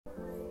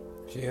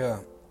Yeah.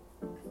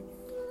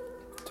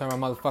 Turn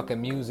my motherfucking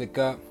music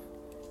up.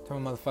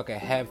 Turn my motherfucking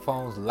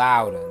headphones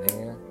louder,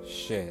 nigga.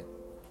 Shit.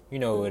 You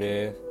know who it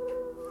is.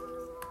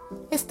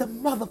 It's the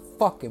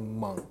motherfucking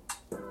Monk.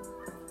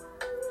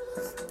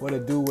 What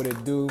it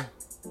do?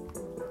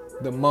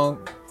 The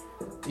Monk.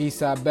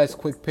 Eastside Bets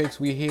Quick Picks.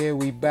 We here.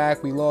 We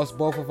back. We lost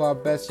both of our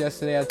bets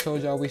yesterday. I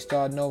told y'all we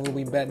starting over.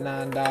 We bet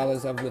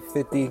 $9 of the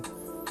 50.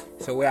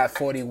 So we're at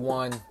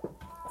 41.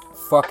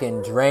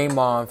 Fucking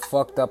Draymond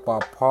fucked up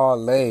our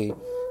parlay.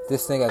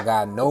 This nigga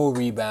got no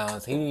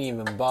rebounds. He didn't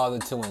even bother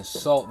to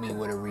insult me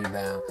with a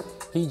rebound.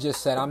 He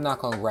just said, I'm not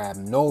gonna grab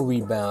no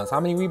rebounds. How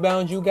many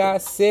rebounds you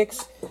got?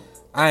 6?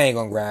 I ain't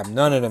gonna grab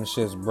none of them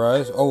shits, bro.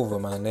 It's over,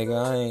 my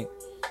nigga.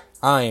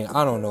 I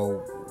don't know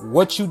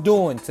what you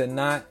doing to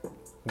not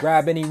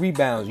grab any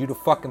rebounds. You the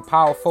fucking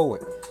power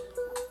forward.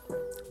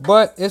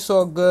 But it's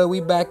all good.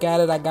 We back at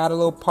it. I got a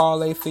little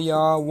parlay for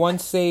y'all. One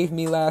saved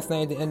me last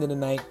night at the end of the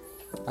night.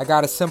 I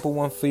got a simple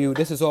one for you.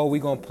 This is all we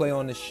gonna play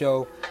on the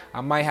show.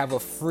 I might have a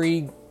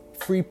free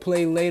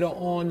play later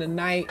on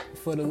tonight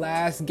for the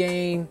last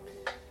game.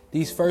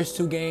 These first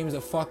 2 games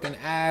are fucking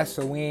ass,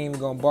 so we ain't even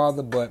gonna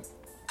bother. But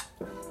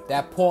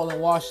that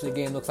Portland-Washington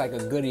game looks like a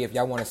goodie if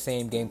y'all want a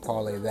same game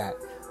parlay that.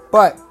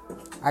 But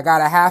I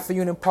got a half a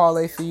unit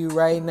parlay for you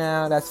right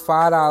now. That's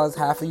 $5.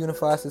 Half a unit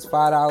for us is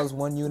 $5.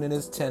 1 unit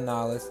is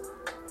 $10.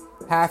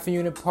 Half a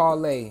unit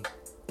parlay.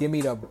 Give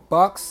me the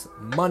Bucks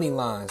money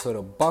line. So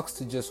the Bucks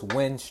to just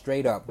win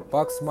straight up.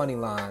 Bucks money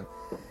line.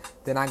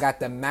 Then I got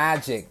the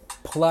Magic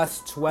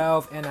plus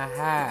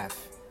 12.5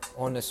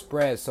 on the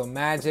spread. So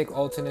Magic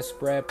alternate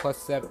spread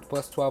plus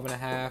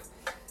 12.5.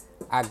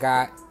 I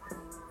got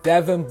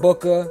Devin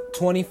Booker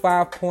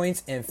 25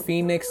 points and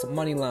Phoenix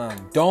money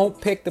line. Don't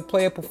pick the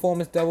player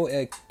performance double.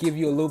 It'll give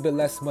you a little bit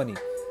less money.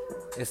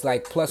 It's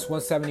like plus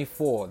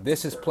 174.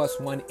 This is plus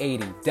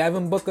 180.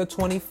 Devin Booker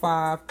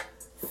 25.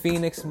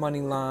 Phoenix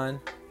money line.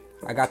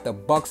 I got the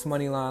Bucks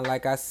money line,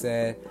 like I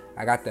said.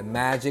 I got the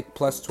Magic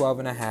plus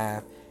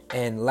 12.5.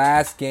 And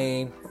last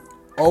game,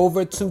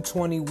 over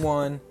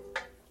 221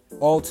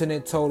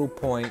 alternate total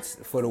points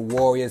for the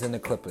Warriors and the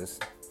Clippers.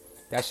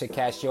 That should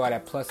cash you out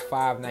at plus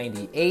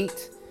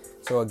 598.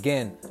 So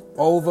again,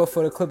 over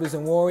for the Clippers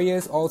and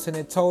Warriors,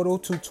 alternate total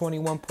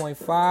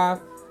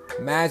 221.5.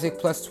 Magic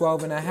plus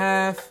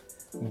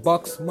 12.5.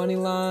 Bucks money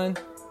line.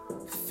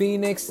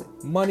 Phoenix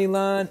money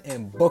line.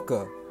 And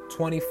Booker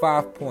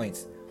 25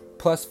 points.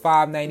 Plus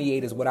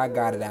 598 is what I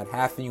got it at.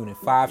 Half a unit.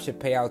 5 should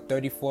pay out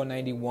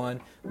 $34.91.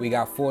 We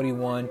got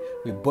 41.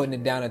 We're putting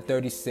it down at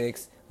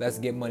 36. Let's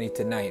get money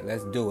tonight.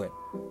 Let's do it.